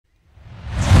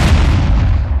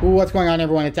What's going on,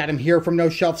 everyone? It's Adam here from No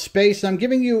Shelf Space. I'm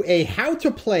giving you a how to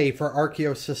play for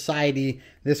Archeos Society.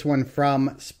 This one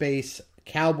from Space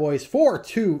Cowboys for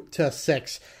 2 to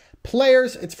 6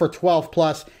 players. It's for 12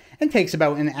 plus and takes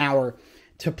about an hour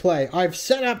to play. I've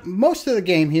set up most of the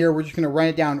game here. We're just going to run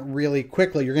it down really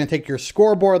quickly. You're going to take your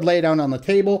scoreboard, lay down on the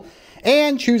table,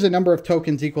 and choose a number of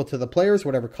tokens equal to the players,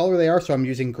 whatever color they are. So I'm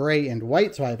using gray and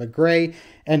white. So I have a gray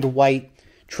and white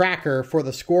tracker for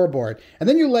the scoreboard. And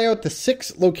then you lay out the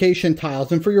 6 location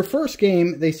tiles. And for your first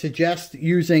game, they suggest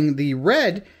using the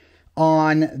red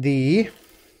on the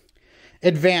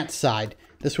advanced side.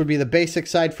 This would be the basic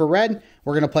side for red.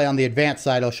 We're going to play on the advanced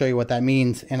side. I'll show you what that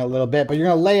means in a little bit. But you're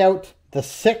going to lay out the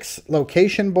 6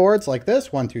 location boards like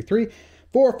this. 1, 2, 3,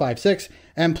 4, 5, 6.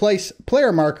 And place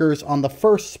player markers on the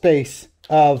first space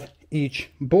of each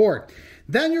board.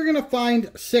 Then you're going to find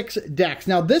 6 decks.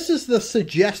 Now, this is the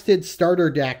suggested starter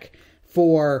deck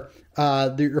for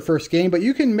your first game, but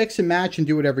you can mix and match and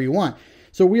do whatever you want.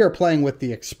 So we are playing with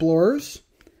the Explorers,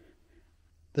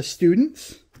 the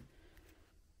Students,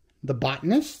 the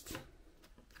Botanists,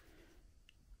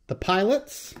 the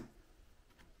Pilots,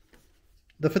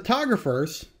 the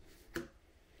Photographers,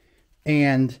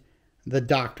 and the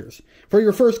Doctors. For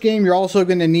your first game, you're also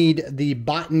going to need the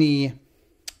Botany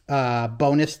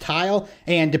bonus tile,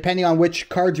 and depending on which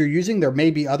cards you're using, there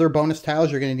may be other bonus tiles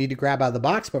you're going to need to grab out of the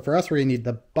box, but for us, we're going to need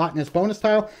the Botanist bonus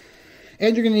tile,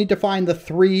 and you're going to need to find the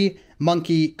 3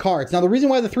 monkey cards. Now, the reason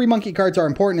why the 3 monkey cards are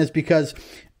important is because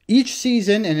each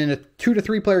season, and in a 2 to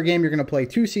 3 player game, you're going to play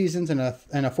 2 seasons, and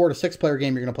in a 4 to 6 player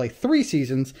game, you're going to play 3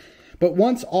 seasons, but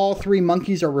once all 3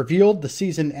 monkeys are revealed, the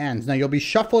season ends. Now, you'll be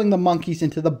shuffling the monkeys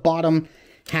into the bottom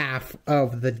half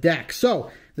of the deck.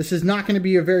 So, this is not going to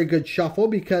be a very good shuffle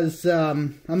because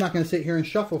I'm not going to sit here and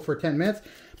shuffle for 10 minutes.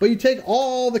 But you take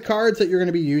all the cards that you're going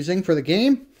to be using for the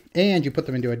game and you put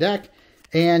them into a deck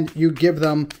and you give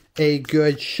them a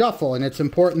good shuffle. And it's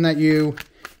important that you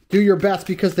do your best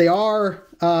because they are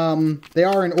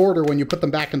in order when you put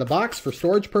them back in the box for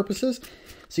storage purposes.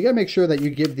 So you got to make sure that you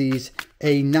give these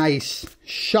a nice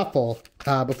shuffle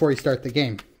before you start the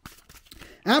game.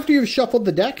 After you've shuffled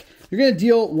the deck, you're going to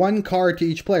deal 1 card to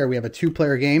each player. We have a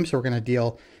 2-player game, so we're going to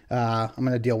deal, I'm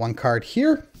going to deal 1 card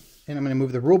here, and I'm going to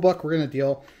move the rule book. We're going to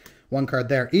deal 1 card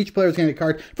there. Each player is going to get a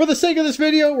card. For the sake of this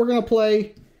video, we're going to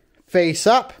play face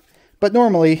up, but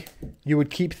normally you would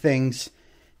keep things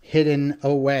hidden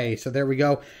away. So there we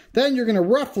go. Then you're going to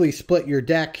roughly split your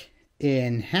deck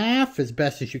in half as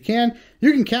best as you can.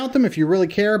 You can count them if you really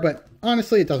care, but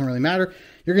honestly, it doesn't really matter.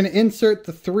 You're going to insert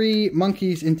the 3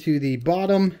 monkeys into the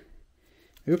bottom.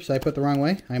 Oops, I put the wrong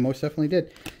way. I most definitely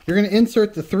did. You're going to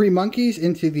insert the 3 monkeys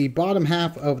into the bottom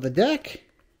half of the deck,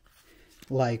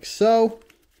 like so.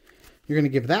 You're going to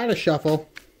give that a shuffle,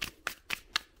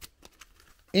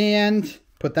 and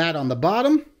put that on the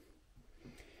bottom.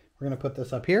 We're going to put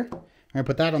this up here. I'm going to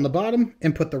put that on the bottom,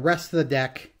 and put the rest of the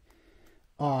deck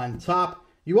on top.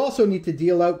 You also need to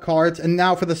deal out cards, and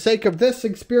now for the sake of this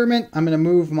experiment, I'm going to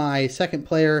move my second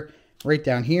player right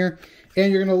down here.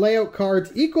 And you're going to lay out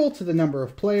cards equal to the number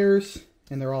of players,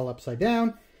 and they're all upside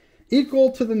down,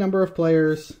 equal to the number of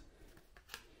players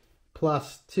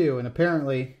plus 2. And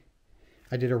apparently,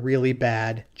 I did a really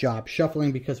bad job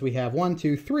shuffling because we have 1,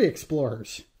 2, 3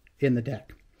 Explorers in the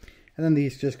deck. And then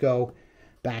these just go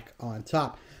back on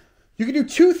top. You can do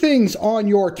 2 things on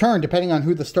your turn, depending on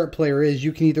who the start player is.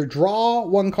 You can either draw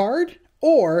 1 card,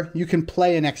 or you can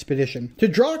play an expedition. To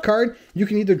draw a card, you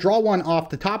can either draw one off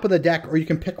the top of the deck or you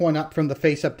can pick one up from the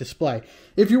face-up display.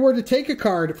 If you were to take a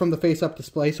card from the face-up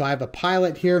display, so I have a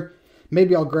pilot here,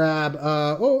 maybe I'll grab,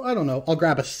 I don't know, I'll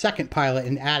grab a second pilot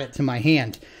and add it to my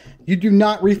hand. You do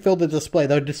not refill the display.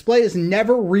 The display is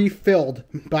never refilled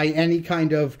by any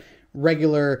kind of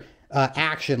regular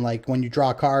action, like when you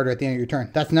draw a card or at the end of your turn.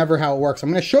 That's never how it works.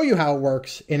 I'm going to show you how it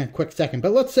works in a quick second.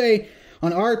 But let's say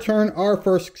on our turn, our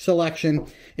first selection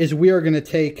is we are going to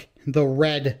take the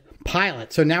red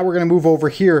pilot. So now we're going to move over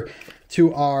here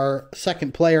to our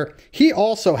second player. He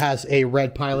also has a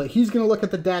red pilot. He's going to look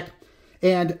at the deck,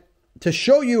 and to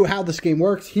show you how this game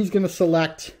works, he's going to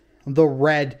select the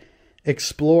red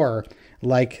Explorer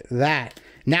like that.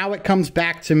 Now it comes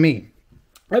back to me.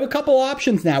 I have a couple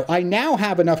options now. I now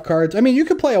have enough cards. I mean, you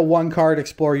could play a 1-card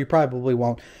Explorer. You probably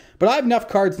won't. But I have enough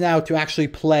cards now to actually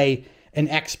play an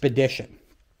expedition.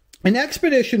 An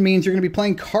expedition means you're going to be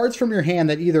playing cards from your hand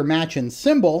that either match in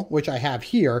symbol, which I have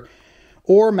here,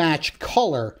 or match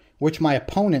color, which my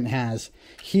opponent has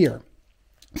here.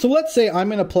 So let's say I'm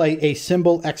going to play a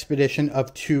symbol expedition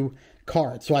of 2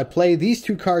 cards. So I play these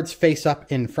 2 cards face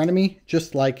up in front of me,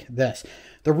 just like this.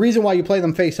 The reason why you play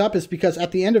them face up is because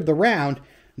at the end of the round,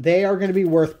 they are going to be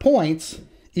worth points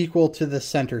equal to the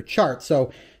center chart.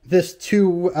 So this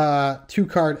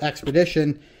two-card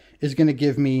expedition is going to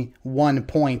give me 1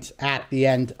 point at the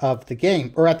end of the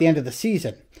game, or at the end of the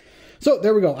season. So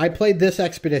there we go. I played this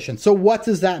expedition. So what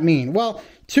does that mean? Well,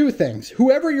 two things.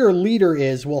 Whoever your leader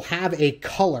is will have a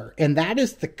color, and that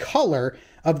is the color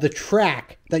of the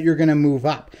track that you're going to move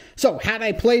up. So had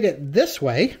I played it this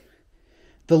way,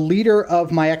 the leader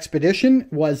of my expedition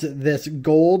was this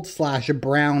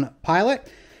gold/brown pilot.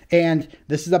 And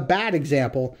this is a bad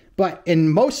example, but in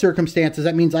most circumstances,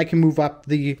 that means I can move up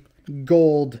the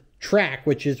gold track,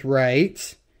 which is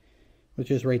right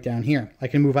down here. I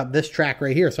can move up this track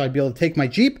right here. So I'd be able to take my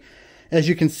Jeep. As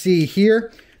you can see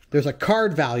here, there's a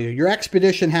card value. Your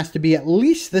expedition has to be at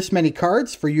least this many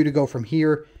cards for you to go from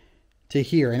here to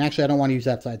here. And actually, I don't want to use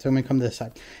that side, so I'm going to come to this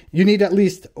side. You need at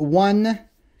least 1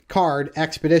 card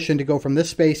expedition to go from this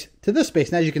space to this space.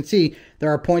 And as you can see,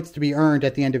 there are points to be earned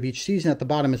at the end of each season at the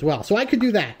bottom as well. So I could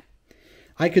do that.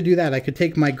 I could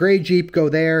take my gray Jeep, go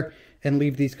there, and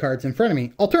leave these cards in front of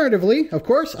me. Alternatively, of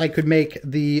course, I could make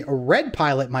the red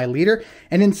pilot my leader,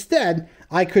 and instead,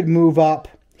 I could move up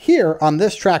here on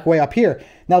this track way up here.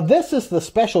 Now, this is the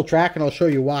special track, and I'll show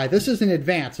you why. This is in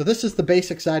advance, so this is the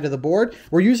basic side of the board.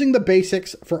 We're using the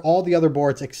basics for all the other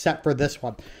boards except for this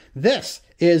one. This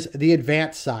is the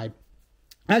advanced side.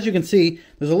 As you can see,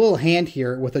 there's a little hand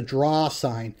here with a draw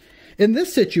sign. In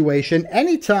this situation,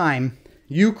 anytime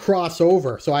you cross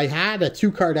over, so I had a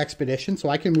 2-card expedition, so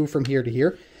I can move from here to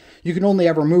here. You can only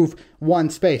ever move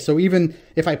 1 space. So even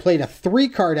if I played a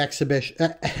 3-card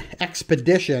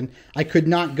expedition, I could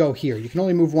not go here. You can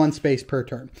only move 1 space per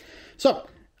turn. So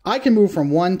I can move from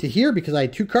 1 to here because I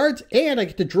had 2 cards, and I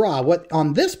get to draw. What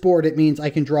on this board, it means I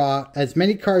can draw as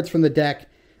many cards from the deck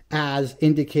as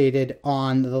indicated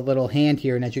on the little hand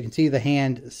here. And as you can see, the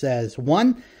hand says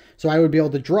 1. So I would be able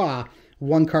to draw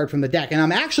 1 card from the deck. And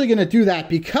I'm actually going to do that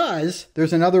because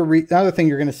there's another thing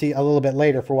you're going to see a little bit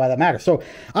later for why that matters. So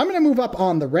I'm going to move up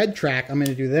on the red track. I'm going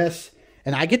to do this,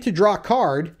 and I get to draw a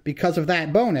card because of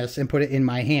that bonus and put it in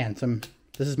my hand. So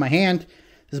this is my hand.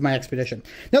 This is my expedition.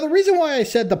 Now, the reason why I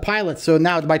said the pilots, so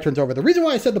now my turn's over. The reason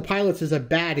why I said the pilots is a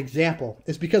bad example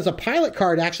is because a pilot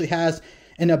card actually has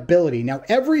an ability. Now,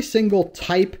 every single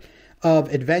type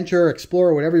of adventure,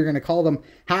 explorer, whatever you're going to call them,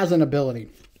 has an ability.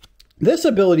 This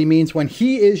ability means when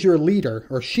he is your leader,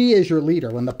 or she is your leader,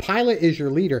 when the pilot is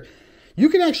your leader, you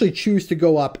can actually choose to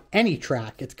go up any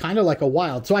track. It's kind of like a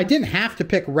wild. So I didn't have to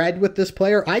pick red with this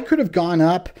player. I could have gone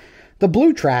up the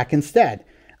blue track instead.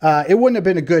 It wouldn't have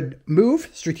been a good move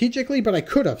strategically, but I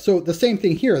could have. So the same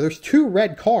thing here. There's 2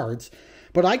 red cards,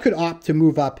 but I could opt to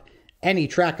move up any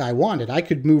track I wanted. I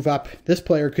could move up, this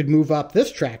player could move up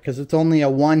this track because it's only a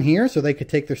 1 here, so they could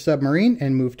take their submarine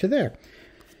and move to there.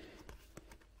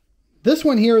 This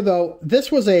one here, though,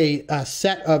 this was a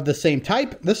set of the same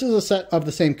type. This is a set of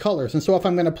the same colors. And so if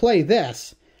I'm going to play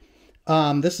this,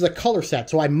 this is a color set.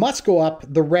 So I must go up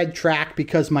the red track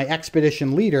because my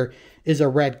expedition leader is a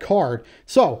red card.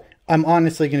 So I'm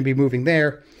honestly going to be moving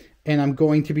there, and I'm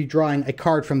going to be drawing a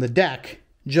card from the deck,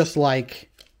 just like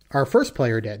our first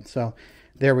player did. So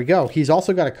there we go. He's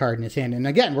also got a card in his hand. And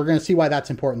again, we're going to see why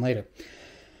that's important later.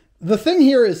 The thing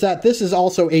here is that this is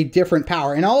also a different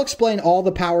power, and I'll explain all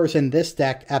the powers in this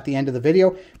deck at the end of the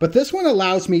video, but this one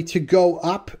allows me to go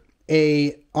up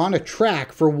on a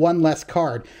track for 1 less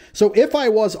card. So if I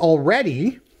was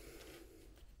already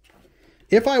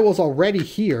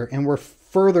here and we're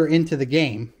further into the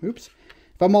game, if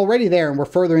I'm already there and we're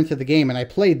further into the game and I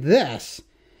played this,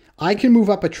 I can move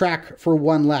up a track for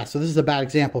 1 less. So this is a bad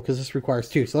example because this requires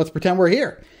 2. So let's pretend we're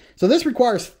here. So this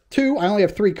requires 2. I only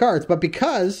have 3 cards, but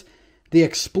because the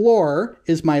explorer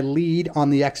is my lead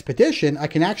on the expedition, I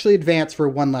can actually advance for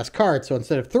 1 less card. So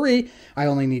instead of 3, I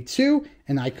only need 2,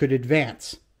 and I could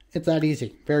advance. It's that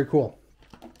easy. Very cool.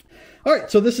 All right,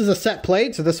 so this is a set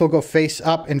played, so this will go face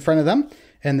up in front of them,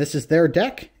 and this is their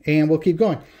deck, and we'll keep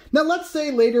going. Now, let's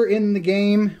say later in the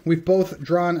game, we've both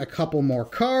drawn a couple more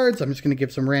cards. I'm just going to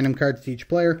give some random cards to each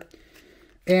player,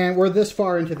 and we're this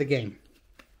far into the game.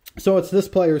 So it's this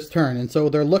player's turn, and so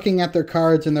they're looking at their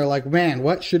cards, and they're like, man,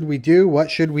 what should we do? What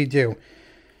should we do?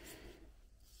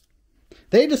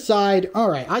 They decide, all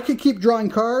right, I could keep drawing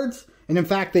cards, and in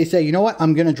fact, they say, you know what?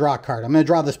 I'm going to draw a card. I'm going to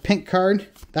draw this pink card.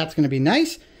 That's going to be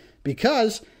nice,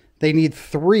 because they need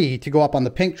 3 to go up on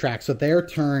the pink track, so their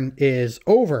turn is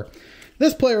over.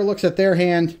 This player looks at their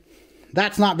hand.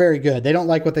 That's not very good. They don't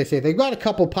like what they say. They've got a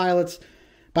couple pilots,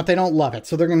 but they don't love it,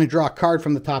 so they're going to draw a card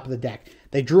from the top of the deck.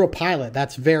 They drew a pilot.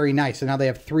 That's very nice. So now they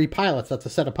have 3 pilots. That's a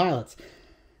set of pilots.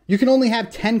 You can only have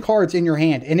 10 cards in your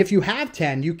hand. And if you have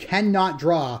 10, you cannot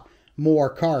draw more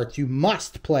cards. You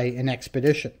must play an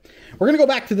expedition. We're going to go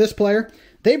back to this player.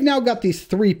 They've now got these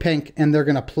 3 pink, and they're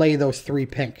going to play those 3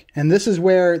 pink. And this is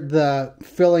where the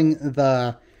filling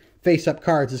the face-up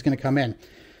cards is going to come in.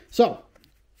 So,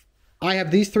 I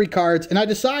have these 3 cards, and I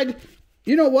decide,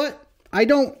 you know what?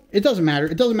 It doesn't matter.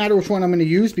 It doesn't matter which one I'm going to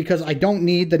use because I don't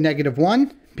need the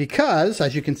 -1 because,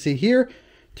 as you can see here,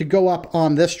 to go up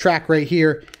on this track right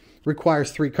here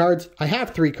requires 3 cards. I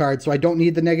have 3 cards, so I don't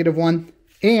need the -1.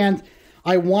 And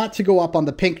I want to go up on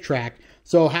the pink track,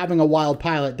 so having a wild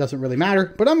pilot doesn't really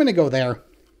matter, but I'm going to go there.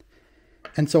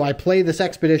 And so I play this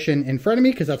expedition in front of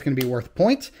me because that's going to be worth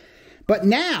points. But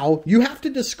now you have to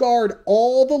discard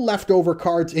all the leftover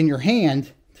cards in your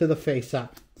hand to the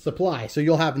face-up supply. So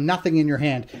you'll have nothing in your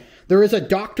hand. There is a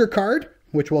doctor card,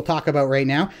 which we'll talk about right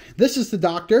now. This is the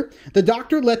doctor. The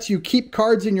doctor lets you keep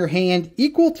cards in your hand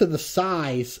equal to the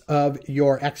size of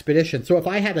your expedition. So if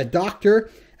I had a doctor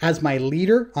as my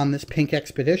leader on this pink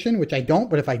expedition, which I don't,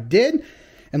 but if I did,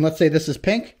 and let's say this is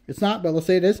pink, it's not, but let's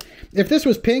say it is. If this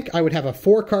was pink, I would have a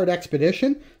 4-card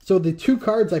expedition. So the 2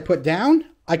 cards I put down,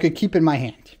 I could keep in my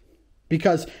hand.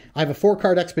 Because I have a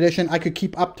 4-card expedition, I could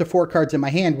keep up to 4 cards in my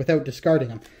hand without discarding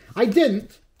them. I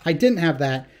didn't have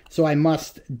that, so I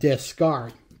must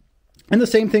discard. And the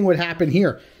same thing would happen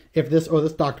here. If this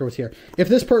doctor was here. If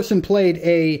this person played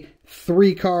a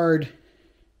 3-card,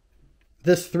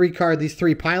 these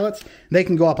 3 pilots, they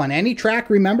can go up on any track,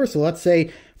 remember? So let's say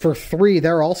for 3,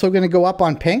 they're also going to go up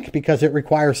on pink because it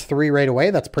requires 3 right away.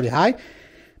 That's pretty high.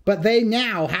 But they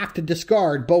now have to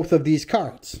discard both of these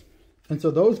cards. And so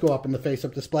those go up in the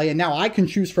face-up display. And now I can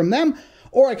choose from them,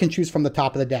 or I can choose from the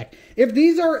top of the deck. If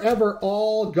these are ever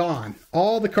all gone,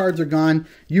 all the cards are gone,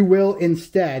 you will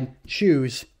instead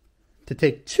choose to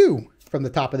take 2 from the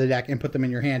top of the deck and put them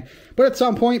in your hand. But at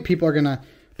some point, people are going to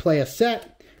play a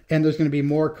set, and there's going to be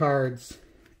more cards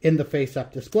in the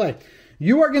face-up display.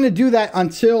 You are going to do that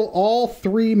until all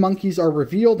 3 monkeys are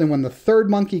revealed, and when the 3rd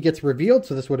monkey gets revealed,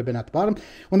 so this would have been at the bottom,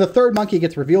 when the 3rd monkey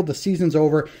gets revealed, the season's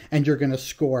over, and you're going to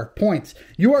score points.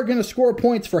 You are going to score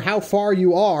points for how far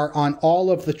you are on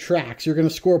all of the tracks. You're going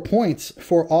to score points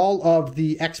for all of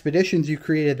the expeditions you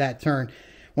created that turn.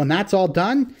 When that's all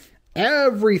done,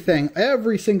 everything,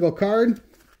 every single card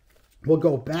will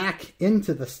go back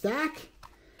into the stack,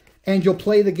 and you'll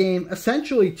play the game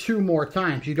essentially 2 more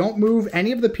times. You don't move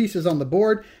any of the pieces on the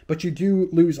board, but you do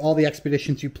lose all the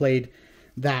expeditions you played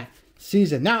that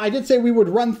season. Now, I did say we would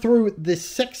run through the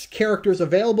 6 characters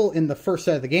available in the first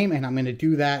set of the game, and I'm going to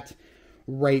do that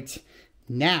right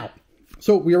now.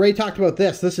 So we already talked about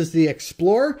this. This is the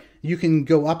Explorer. You can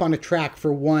go up on a track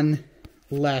for 1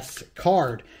 less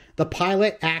card. The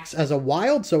pilot acts as a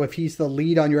wild, so if he's the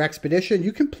lead on your expedition,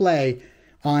 you can play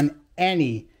on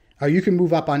any, or you can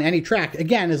move up on any track,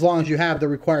 again, as long as you have the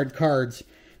required cards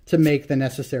to make the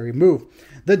necessary move.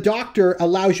 The Doctor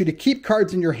allows you to keep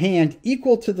cards in your hand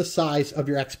equal to the size of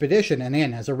your expedition. And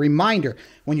then, as a reminder,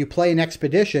 when you play an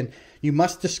expedition, you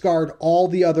must discard all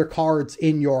the other cards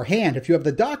in your hand. If you have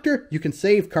the Doctor, you can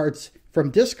save cards from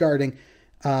discarding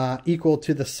equal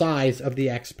to the size of the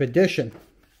expedition.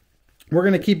 We're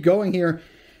going to keep going here,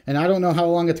 and I don't know how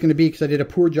long it's going to be because I did a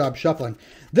poor job shuffling.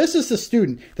 This is the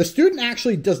student. The student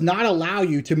actually does not allow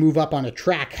you to move up on a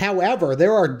track. However,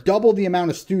 there are double the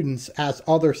amount of students as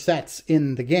other sets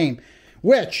in the game,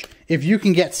 which, if you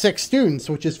can get 6 students,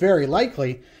 which is very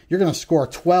likely, you're going to score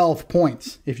 12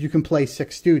 points if you can play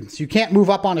 6 students. You can't move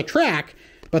up on a track,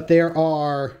 but there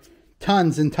are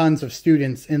tons and tons of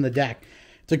students in the deck.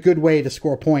 It's a good way to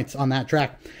score points on that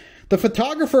track. The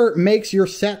photographer makes your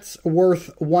sets worth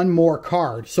 1 more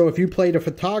card. So if you played a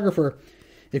photographer,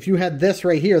 if you had this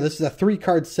right here, this is a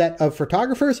 3-card set of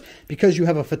photographers. Because you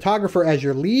have a photographer as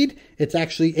your lead, it's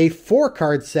actually a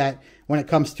 4-card set when it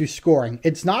comes to scoring.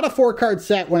 It's not a 4-card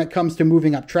set when it comes to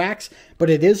moving up tracks, but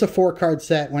it is a 4-card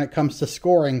set when it comes to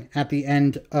scoring at the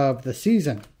end of the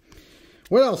season.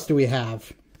 What else do we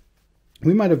have?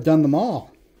 We might have done them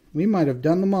all. We might have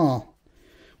done them all.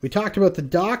 We talked about the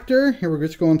Doctor. Here, we're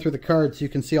just going through the cards so you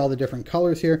can see all the different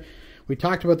colors here. We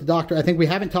talked about the Doctor. I think we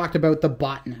haven't talked about the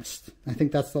Botanist. I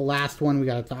think that's the last one we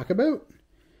got to talk about.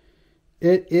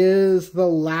 It is the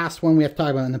last one we have to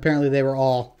talk about, and apparently they were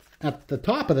all at the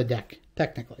top of the deck,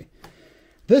 technically.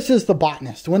 This is the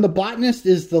Botanist. When the Botanist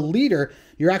is the leader,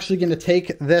 you're actually going to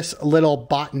take this little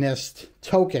Botanist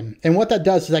token. And what that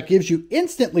does is that gives you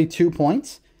instantly 2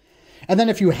 points. And then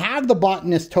if you have the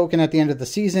Botanist token at the end of the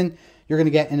season, you're going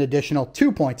to get an additional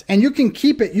 2 points. And you can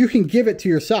keep it, you can give it to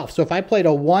yourself. So if I played a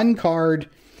 1-card,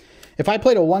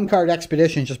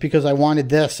 expedition just because I wanted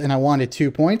this and I wanted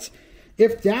 2 points,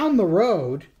 if down the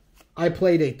road I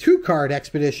played a 2-card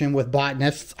expedition with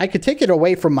Botanists, I could take it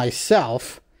away from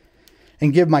myself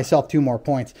and give myself 2 more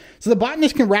points. So the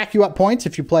botanist can rack you up points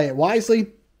if you play it wisely.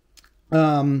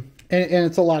 And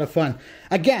it's a lot of fun.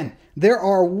 Again, there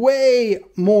are way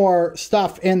more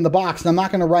stuff in the box, and I'm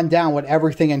not going to run down what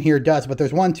everything in here does, but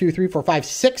there's 1, 2, 3, 4, 5,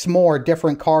 6 more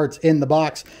different cards in the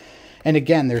box. And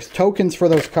again, there's tokens for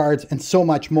those cards and so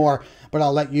much more, but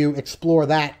I'll let you explore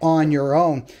that on your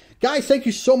own. Guys, thank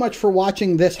you so much for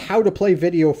watching this how to play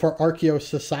video for Archeos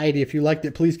Society. If you liked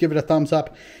it, please give it a thumbs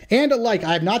up and a like.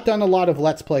 I have not done a lot of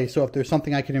Let's Play, so if there's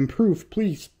something I can improve,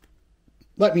 please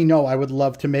let me know. I would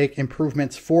love to make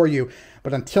improvements for you.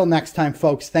 But until next time,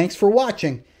 folks, thanks for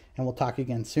watching, and we'll talk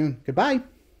again soon. Goodbye.